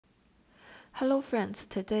Hello friends,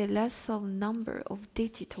 today let's solve number of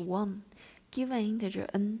digit 1. Given integer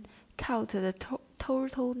n, count the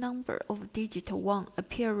total number of digit 1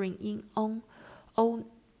 appearing in all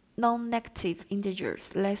non-negative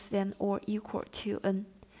integers less than or equal to n.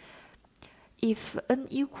 If n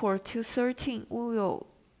equal to 13, we will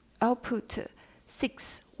output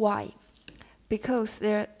 6y because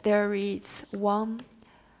there is 1,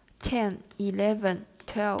 10, 11,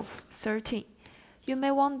 12, 13. You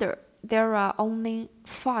may wonder, there are only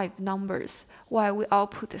 5 numbers, while we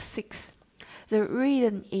output 6. The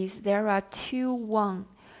reason is there are 2 1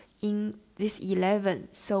 in this 11,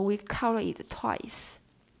 so we color it twice.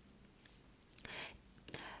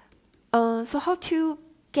 So how to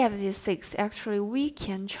get this 6? Actually, we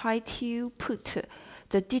can try to put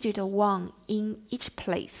the digit 1 in each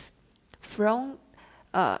place, from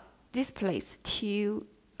this place to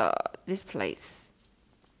this place.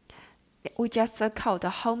 We just count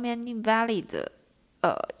how many valid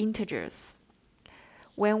integers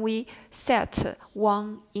when we set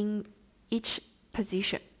 1 in each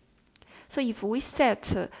position. So if we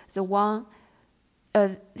set the one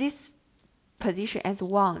this position as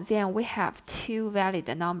 1, then we have 2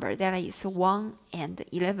 valid numbers, that is 1 and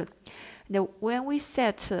 11. Now when we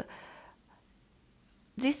set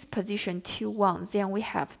this position to 1, then we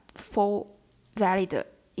have 4 valid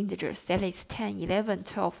integers, that is 10, 11,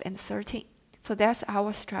 12, and 13. So that's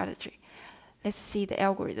our strategy. Let's see the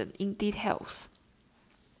algorithm in details.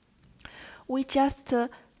 We just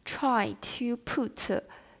try to put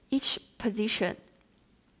each position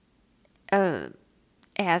as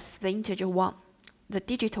the integer 1, the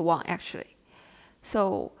digit 1 actually.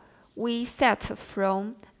 So we set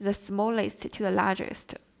from the smallest to the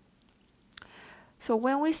largest. So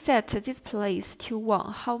when we set this place to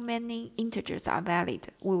 1, how many integers are valid?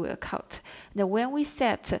 We will count. Now when we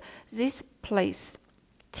set this place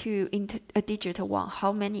to a digit 1,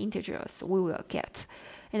 how many integers we will get?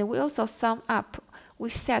 And we also sum up.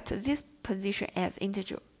 We set this position as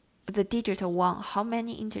integer, the digit 1, how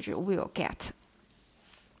many integers we will get?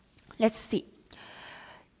 Let's see.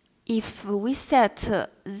 If we set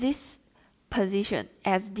this position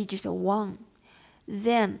as digit 1,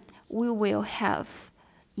 then we will have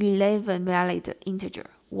 11 valid integer.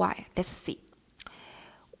 Why? Let's see.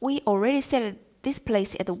 We already set this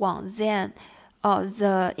place at 1, then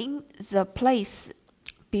the place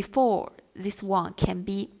before this 1 can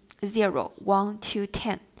be 0, 1 to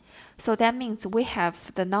 10. So that means we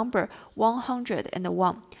have the number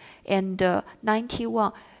 101 and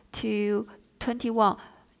 91 to 21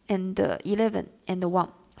 and 11 and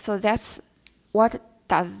 1. So that's what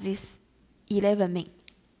does this 11 mean?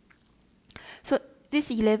 So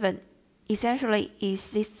this 11 essentially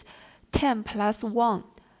is this 10 plus 1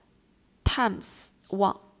 times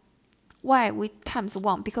 1. Why we times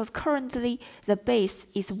 1? Because currently the base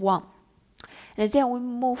is 1. And then we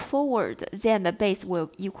move forward, then the base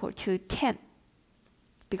will equal to 10.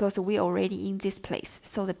 Because we already in this place,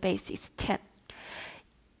 so the base is 10.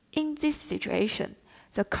 In this situation,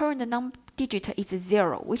 the current digit is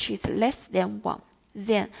 0, which is less than 1.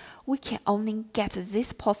 Then we can only get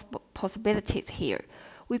these possibilities here.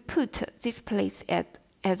 We put this place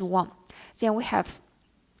as 1. Then we have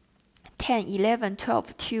 10, 11,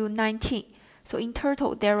 12 to 19. So in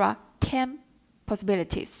total, there are 10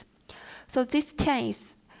 possibilities. So this 10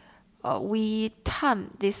 is, we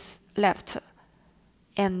time this left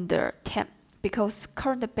and 10, because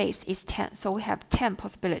current base is 10. So we have 10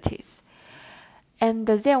 possibilities. And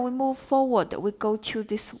then we move forward, we go to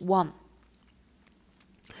this 1.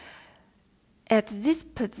 At this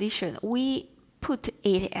position, we put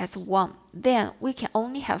it as 1. Then we can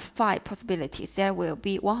only have 5 possibilities. That will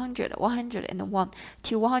be 100, 101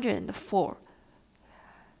 to 104.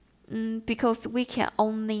 Because we can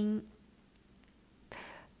only,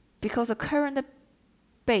 because the current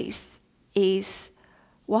base is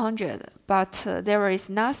 100, but there is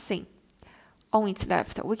nothing on its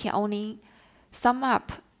left. We can only sum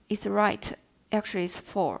up its right. Actually it's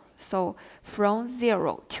 4. So from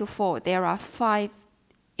 0 to 4, there are 5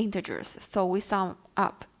 integers. So we sum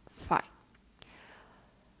up 5.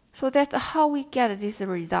 So that's how we get this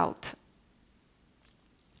result.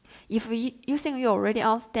 If you think you already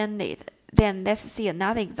understand it, then let's see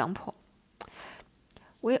another example.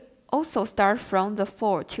 We also start from the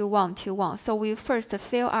 4 to 1 to 1. So we first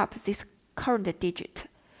fill up this current digit.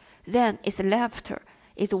 Then its left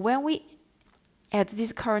is when we add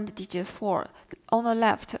this current digit 4, on the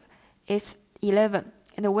left is 11.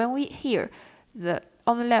 And when we here,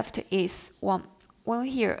 on the left is 1. When we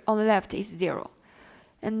here, on the left is 0.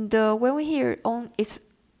 And when we here, on its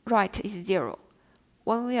right is 0.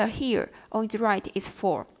 When we are here, on its right is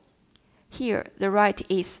 4. here the right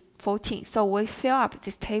is 14. So we fill up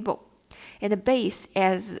this table. And the base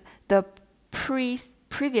as the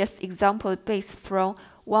previous example base from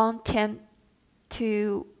 110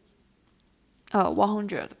 to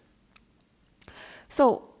 100.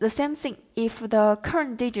 So the same thing, if the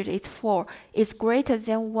current digit is 4, is greater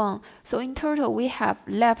than 1, so in total we have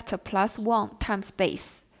left plus 1 times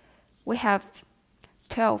base. We have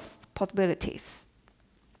 12 possibilities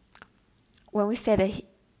when we set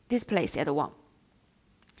this place at 1.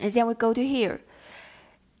 And then we go to here.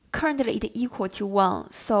 Currently it equal to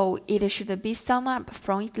 1, so it should be sum up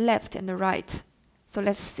from its left and right. So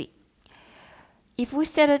let's see. If we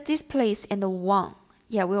set this place at 1,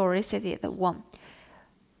 yeah, we already set it at 1.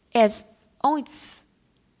 As on its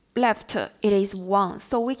left, it is 1,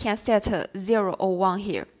 so we can set 0 or 1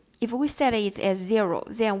 here. If we set it as 0,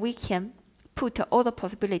 then we can put all the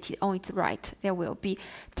possibilities on its right. There will be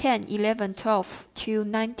 10, 11, 12 to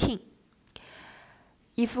 19.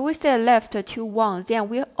 If we set left to 1, then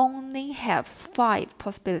we only have 5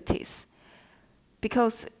 possibilities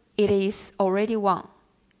because it is already 1.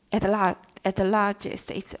 At the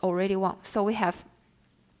largest, it's already 1. So we have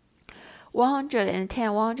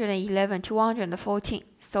 110, 111 to 114.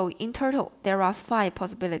 So in total, there are 5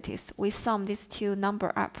 possibilities. We sum these two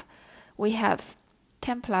numbers up. We have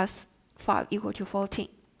 10 plus 5 equal to 14.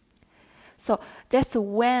 So that's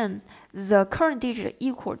when the current digit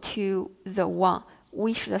equal to the 1.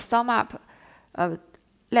 We should sum up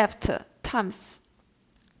left times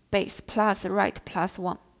base plus right plus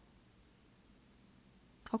 1.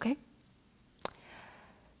 Okay?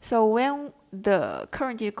 So when the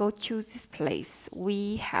current digit goes to this place,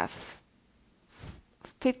 we have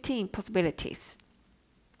 15 possibilities.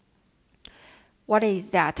 What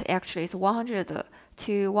is that? Actually, it's 100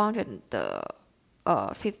 to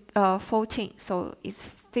 114. So it's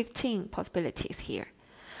 15 possibilities here.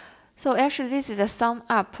 So actually, this is a sum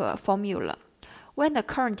up formula. When the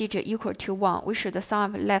current digit equal to 1, we should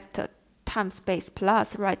sum up left times base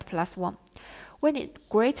plus right plus 1. When it's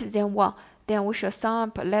greater than 1, then we should sum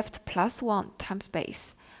up left plus 1 times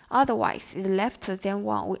base. Otherwise, it's left than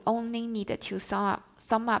 1. We only need to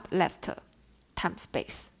sum up left times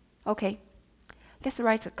base. Okay, let's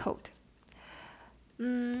write the code.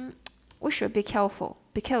 We should be careful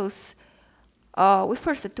because we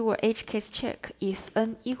first do a edge case check. If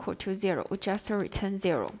n equal to 0, we just return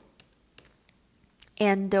 0.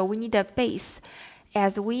 And we need a base,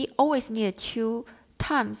 as we always need to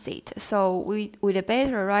times it. So we'd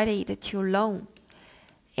better write it to long.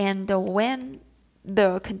 And when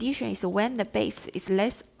the condition is when the base is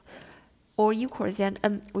less or equal than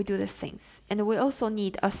n, we do the things. And we also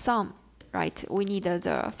need a sum, right? We need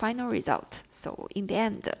the final result. So in the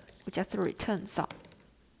end, we just return sum.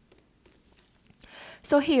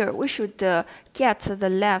 So here we should get the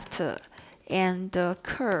left and the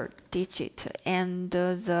current digit and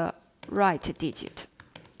the right digit.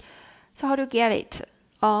 So how to get it?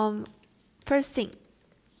 First thing,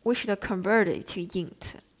 we should convert it to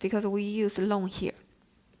int because we use long here.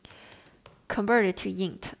 Convert it to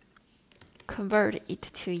int. Convert it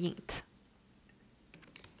to int.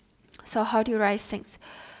 So how do you write things?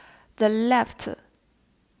 The left,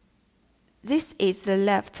 this is the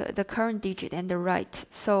left, the current digit, and the right.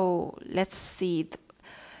 So let's see.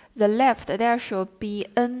 The left, there should be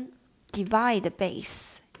n divide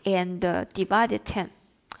base and divide 10.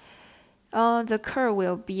 The curve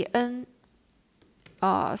will be n,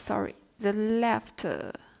 the left,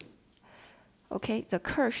 okay, the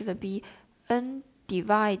curve should be n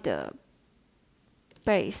divide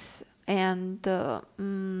base, and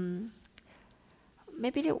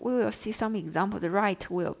maybe we will see some example. The right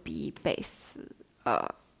will be base,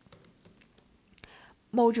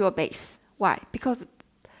 module base. Why? Because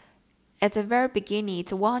at the very beginning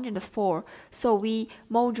it's 104, so we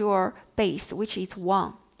module base, which is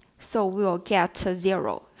 1. So we will get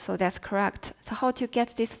 0. So that's correct. So how to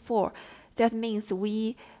get this 4? That means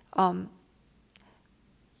we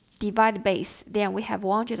divide base, then we have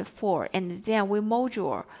 104, and then we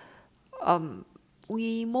module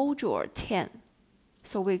 10.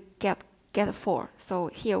 So we get 4.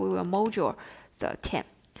 So here we will module the 10.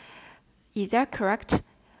 Is that correct?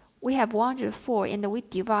 We have 104 and we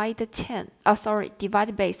divide 10.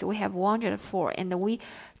 Divide base, we have 104 and we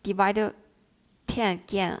divide 10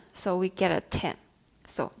 again, so we get a 10.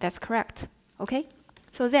 So that's correct. Okay?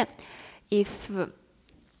 So then, if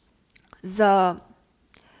the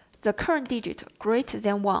current digit greater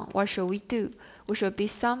than 1, what should we do? We should be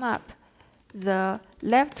sum up the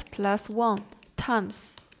left plus 1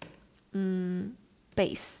 times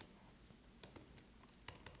base.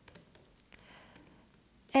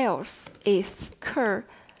 Else, if curve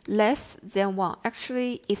less than 1.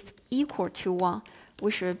 Actually, if equal to 1,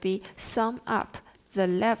 we should be sum up the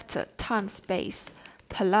left times base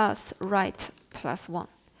plus right plus 1.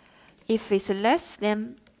 If it's less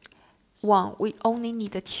than 1, we only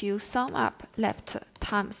need to sum up left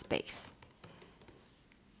times base.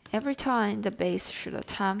 Every time the base should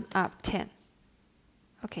sum up 10.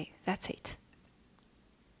 Okay, that's it.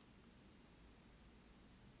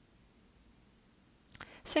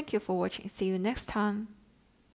 Thank you for watching. See you next time.